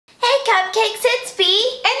Cupcakes, it's B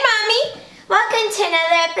and Mommy. Welcome to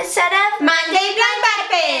another episode of Monday Blind Bag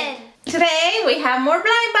Bin. Today we have more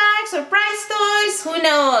blind bags, surprise toys. Who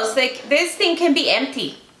knows? Like, this thing can be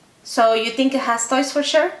empty. So you think it has toys for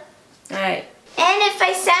sure? Alright. And if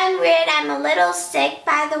I sound weird, I'm a little sick,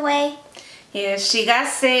 by the way. Yeah, she got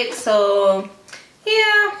sick, so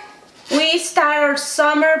yeah. We start our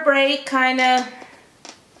summer break kind of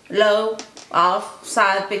low, off,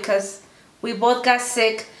 sad because we both got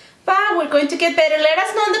sick. But we're going to get better. Let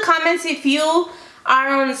us know in the comments if you are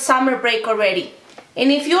on summer break already.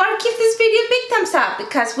 And if you are, give this video a big thumbs up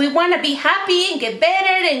because we want to be happy and get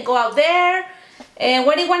better and go out there. And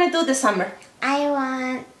what do you want to do this summer? I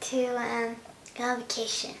want to go on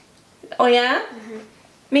vacation. Oh yeah? Mm-hmm.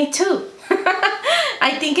 Me too.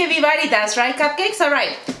 I think everybody does, right, Cupcakes?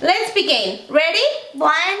 Alright, let's begin. Ready?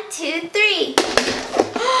 1, 2, 3.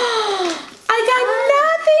 I got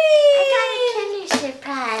nothing! I got a Kinder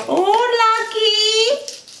Surprise. Oh, lucky!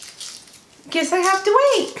 Guess I have to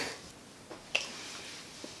wait.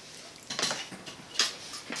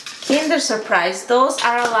 Kinder Surprise. Those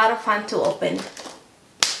are a lot of fun to open.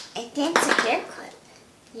 I think it's a hair clip.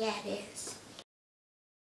 Yeah, it is.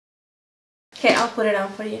 Okay, I'll put it on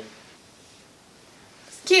for you.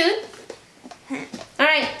 It's cute.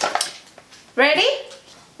 Alright. Ready?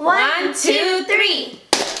 1, 2, 3.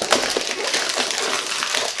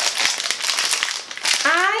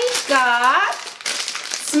 I got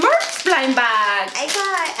Smurfs blind bag. I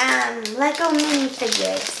got Lego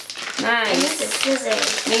minifigures. I need the Nice.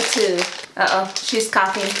 scissors. Me too. Uh-oh, she's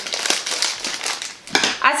coughing.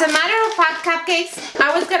 As a matter of fact, Cupcakes,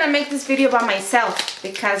 I was gonna make this video by myself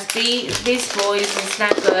because this voice is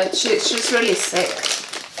not good. She's really sick.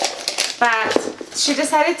 But she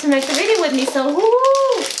decided to make the video with me, so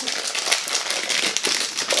woo!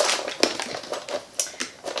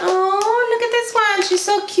 Oh, look at this one. She's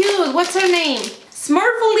so cute. What's her name?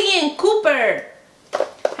 Smurfly and Cooper.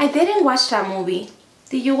 I didn't watch that movie.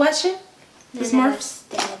 Did you watch it? The Smurfs?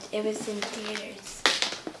 It was in theaters.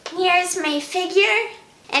 Here's my figure,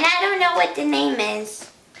 and I don't know what the name is.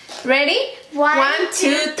 Ready? 1,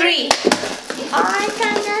 2, 3. Oh, I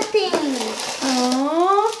got nothing.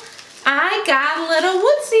 Oh, I got little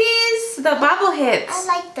Woodsies, the bobbleheads. I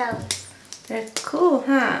like those. They're cool,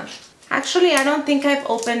 huh? Actually, I don't think I've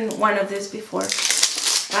opened one of these before,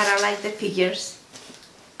 but I like the figures.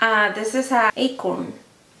 This is an acorn.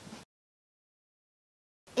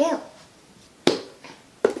 Ew.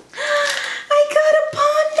 I got a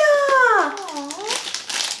panda! Aww.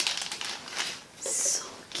 So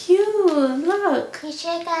cute, look. You should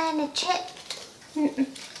have gotten a chip.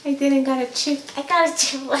 I didn't got a chip. I got a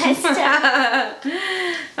chip last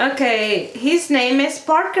time. Okay, his name is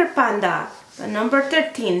Parker Panda, the number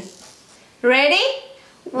 13. Ready?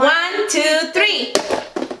 1, 2, 3.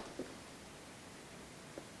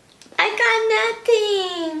 I got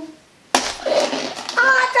nothing.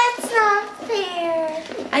 Oh, that's not fair.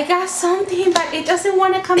 I got something, but it doesn't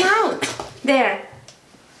want to come out. There.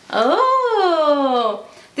 Oh,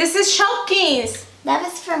 this is Shopkins. That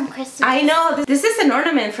was from Christmas. I know. This is an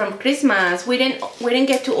ornament from Christmas. We didn't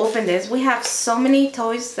get to open this. We have so many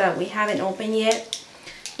toys that we haven't opened yet.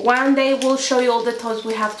 One day we'll show you all the toys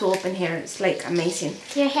we have to open here. It's like amazing.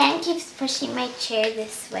 Your hand keeps pushing my chair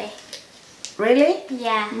this way. Really?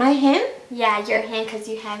 Yeah. My hand? Yeah, your hand, because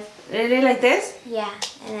you have... Really like this? Yeah,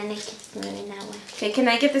 and then it keeps moving that way. Okay, can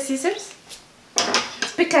I get the scissors?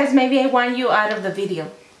 It's because maybe I want you out of the video.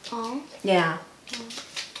 Oh? Yeah. I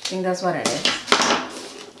think that's what it is.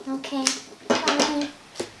 Okay. Bye.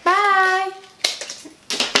 Bye.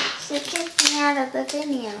 She kicked me out of the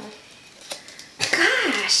video.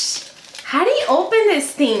 Gosh, how do you open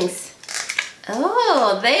these things?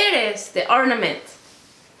 Oh, there it is, the ornament.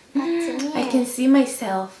 I can see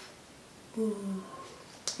myself. Ooh.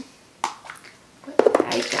 What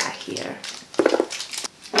I got here?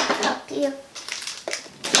 Help you.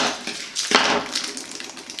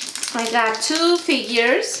 I got 2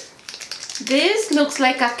 figures. This looks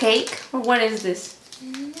like a cake. Or what is this?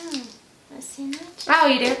 I don't know. Let's see that. I'll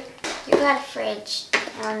eat it. You got a fridge.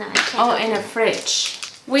 I don't know. I can't Oh, open and a it. fridge.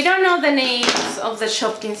 We don't know the names of the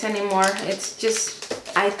Shopkins anymore. It's just,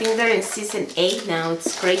 I think they're in season 8 now.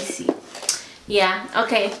 It's crazy. Yeah,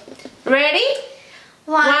 okay. Ready?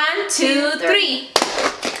 1, 2, 3.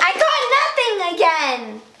 I got nothing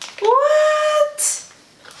again. What?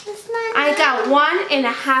 That's not I got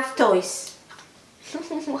 1.5 toys.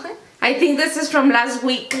 What? I think this is from last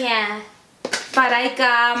week. Yeah. But I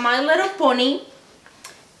got My Little Pony.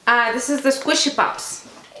 This is the Squishy Pops.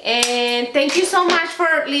 And thank you so much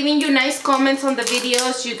for leaving you nice comments on the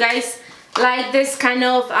videos. You guys like this kind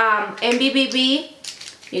of MBBB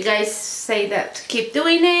You guys say that keep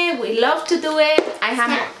doing it. We love to do it.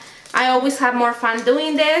 I always have more fun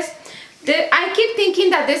doing this. I keep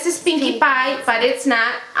thinking that this is Pinkie Pie, but it's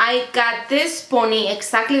not. I got this pony,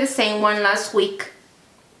 exactly the same one last week.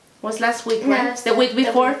 Was last week, right? No, the week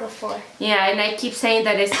before? The week before. Yeah, and I keep saying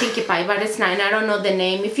that it's Pinkie Pie, but it's not, and I don't know the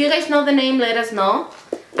name. If you guys know the name, let us know.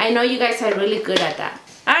 I know you guys are really good at that.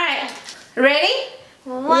 Alright, ready?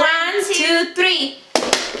 1, 2, 3.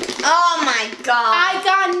 Oh my god. I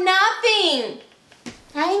got nothing.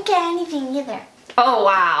 I didn't get anything either. Oh,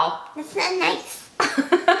 wow. That's not nice.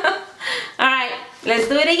 Alright, let's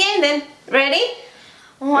do it again then. Ready?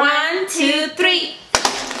 1, 2, 3.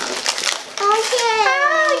 Okay.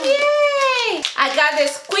 Oh, yay! I got the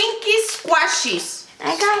Squinky Squashies.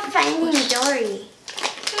 I got Finding Dory.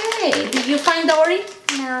 Hey, did you find Dory?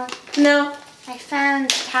 No. No. I found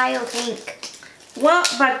Child Ink. Well,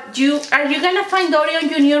 but are you gonna find Dory on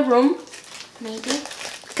your new room? Maybe.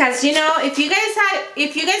 Cause you know, if you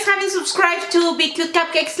guys haven't subscribed to Be Cute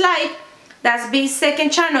Cupcakes Live, that's B's second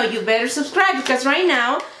channel. You better subscribe because right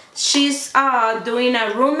now she's doing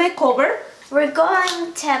a room makeover. We're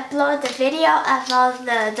going to upload the video of all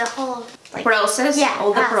the whole process. Yeah.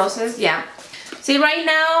 All the process. Yeah. See, right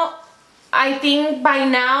now, I think by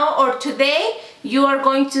now or today you are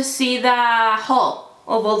going to see the haul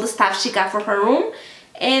of all the stuff she got for her room.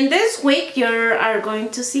 And this week you are going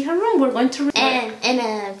to see her room. We're going to and in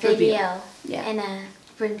a video. Yeah. And a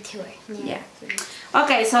room tour. Yeah.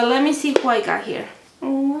 Okay, so let me see who I got here.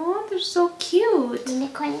 Oh, they're so cute.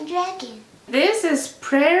 Unicorn and Dragon. This is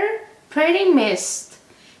Pretty Mist,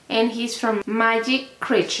 and he's from Magic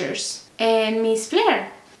Creatures. And Miss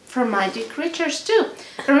Flair from Magic Creatures too.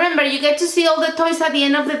 Remember, you get to see all the toys at the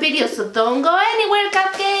end of the video, so don't go anywhere,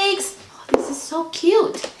 cupcakes. Oh, this is so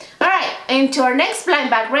cute. Alright, into our next blind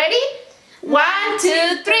bag. Ready? 1,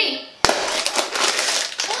 2, 3.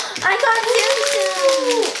 I got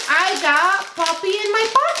two. I got Poppy in my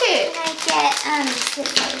pocket. Can I get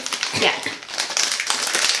scissors? Yeah.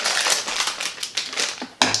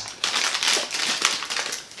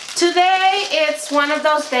 Today it's one of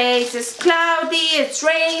those days. It's cloudy, it's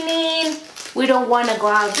raining. We don't want to go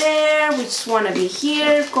out there. We just want to be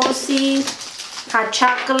here, cozy, hot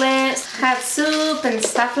chocolate, hot soup and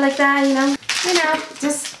stuff like that, you know.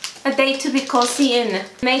 Just a day to be cozy and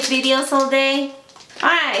make videos all day.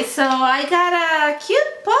 Alright, so I got a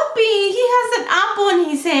cute puppy. He has an apple in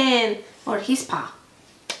his hand. Or his paw.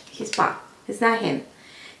 His paw. It's not him.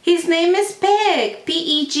 His name is Peg.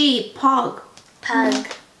 P-E-G. Pug. Pug.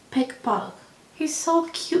 Peg Pug. He's so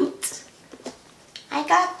cute. I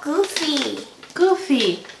got Goofy.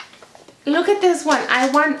 Goofy. Look at this one. I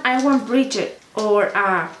want Bridget or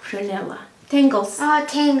Prunella. Tangles. Oh,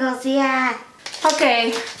 Tangles, yeah.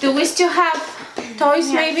 Okay, do we still have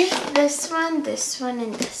toys maybe? This one, and this one.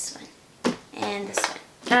 And this one.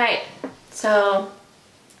 Alright, so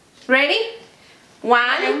ready?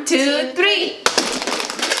 1, 2, 3. Ooh,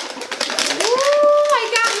 I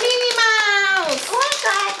got Minnie Mouse. Oh, I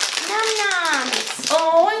got Num Noms.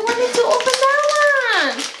 Oh, I wanted to open that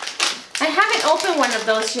one. I haven't opened one of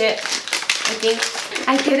those yet. I think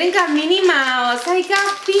I didn't got Minnie Mouse. I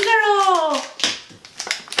got Figaro.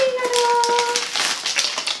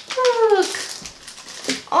 Look.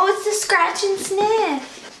 Oh, it's the Scratch and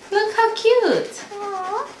Sniff. Look how cute.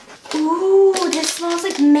 Aww. Ooh, this smells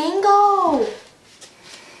like mango.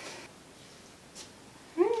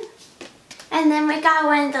 And then we got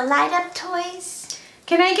one of the light up toys.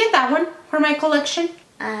 Can I get that one for my collection?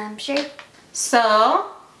 Sure.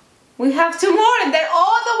 So, we have 2 more and they're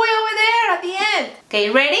all the way over there at the end. Okay,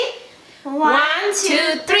 ready? 1,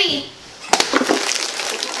 2, 3.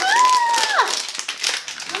 Ah!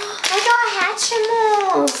 I got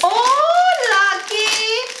Hatchimals. Oh,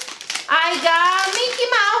 lucky! I got Mickey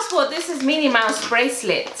Mouse. Well, this is Minnie Mouse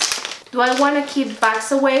bracelet. Do I want to keep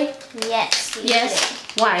bags away? Yes. Yes.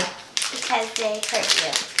 Why? Because they hurt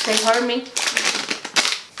you. They hurt me.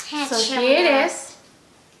 So here it is.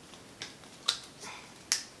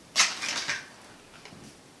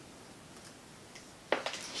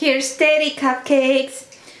 Here's Teddy Cupcakes.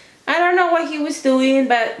 I don't know what he was doing,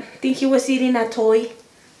 but I think he was eating a toy.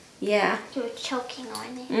 Yeah. You were choking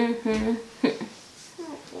on it. Mm-hmm.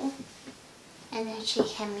 And then she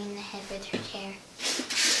hit me in the head with her chair.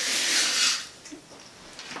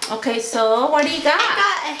 Okay, so what do you got? I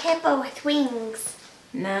got a hippo with wings.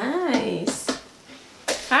 Nice.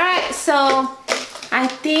 Alright, so I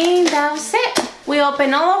think that was it. We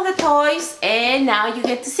opened all of the toys and now you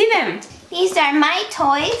get to see them. These are my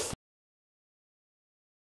toys.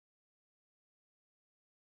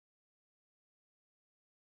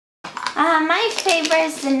 My favorite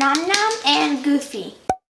is the Nom Nom and Goofy.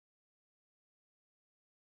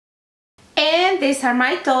 And these are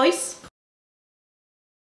my toys.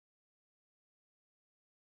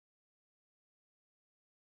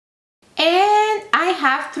 And I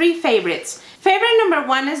have 3 favorites. Favorite number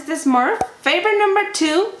 1 is the Smurf. Favorite number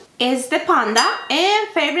 2 is the Panda. And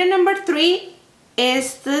favorite number 3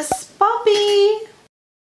 is this puppy.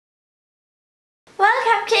 Well,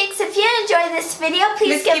 cupcakes, if you enjoyed this video,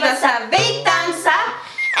 please give us a big thumbs up.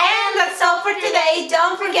 And that's all for today.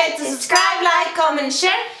 Don't forget to subscribe, like, comment, and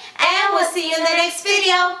share. And we'll see you in the next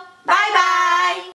video. Bye bye.